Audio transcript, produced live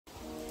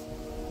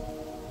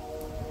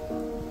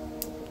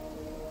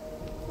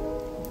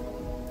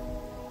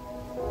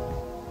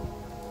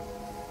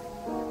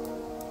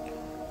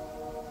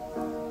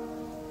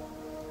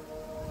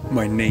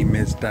My name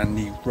is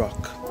Danny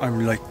Rock.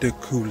 I'm like the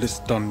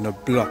coolest on the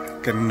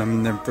block, and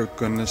I'm never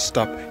gonna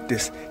stop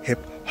this hip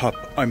hop.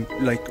 I'm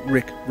like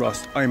Rick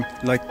Ross. I'm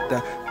like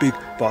the big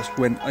boss.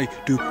 When I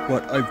do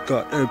what I've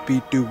gotta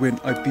be doing,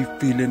 I be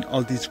feeling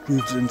all these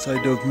grooves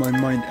inside of my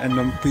mind, and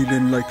I'm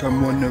feeling like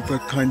I'm one of a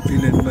kind,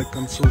 feeling like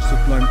I'm so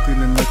sublime,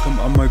 feeling like I'm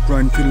on my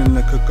grind, feeling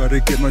like I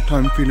gotta get my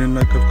time, feeling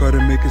like I've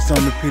gotta make it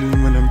sound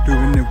appealing when I'm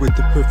doing it with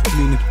the perfect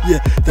meaning.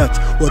 Yeah, that's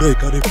what I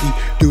gotta be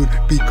doing,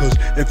 because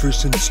ever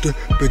since the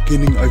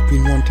beginning I've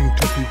been wanting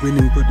to be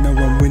winning, but now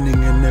I'm winning.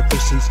 And ever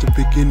since the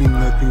beginning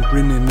I've been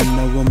grinning, and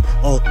now I'm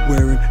all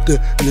wearing the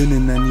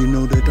linen. And you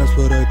know that that's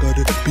what I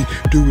gotta be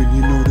doing.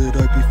 You know that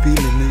I be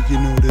feeling it. You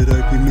know that I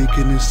be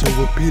making it so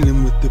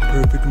appealing with the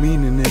perfect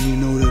meaning. And you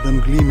know that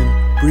I'm gleaming,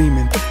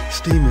 breaming,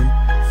 steaming,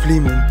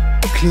 fleaming,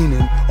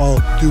 cleaning, all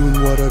doing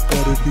what I've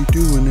gotta be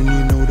doing. And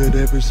you know that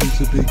ever since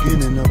the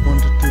beginning I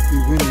wanted to be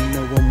winning.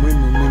 Now I'm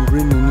winning and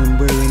grinning and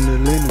wearing the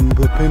linen,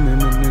 but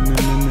pinning and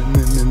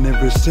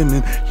never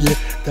sinning. Yeah,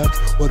 that's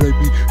what I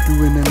be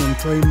doing, and I'm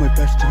trying my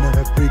best to not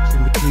have breaks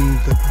in between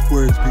the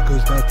words,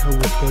 because that's how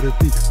it's gotta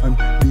be. I'm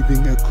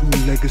leaving a cool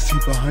legacy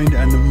behind,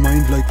 and a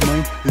mind like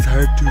mine is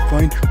hard to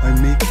find. I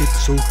make it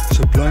so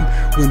sublime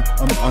when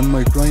I'm on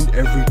my grind.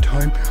 Every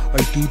time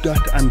I do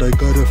that, and I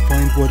gotta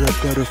find what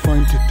I've gotta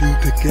find to do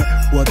to get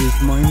what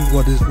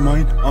is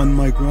mine on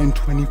my grind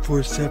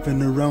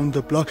 24/7 around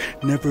the block,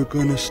 never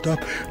gonna stop,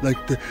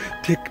 like the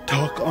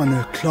tick-tock on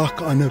a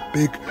clock on a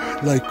big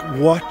like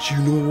watch, you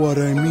know what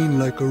I mean,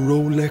 like a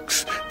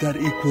Rolex that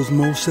equals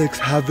mo sex.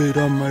 Have it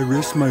on my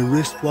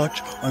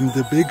wristwatch. I'm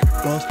the big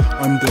boss,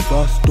 I'm the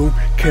boss, don't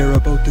care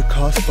about the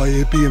cost. Buy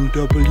a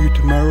BMW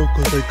tomorrow,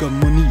 cause I got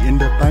money in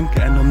the bank,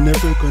 and I'm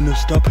never gonna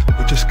stop.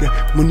 I just get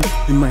money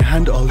in my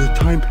hand all the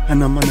time,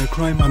 and I'm on a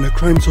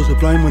crime so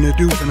sublime when I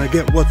do, and I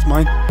get what's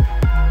mine.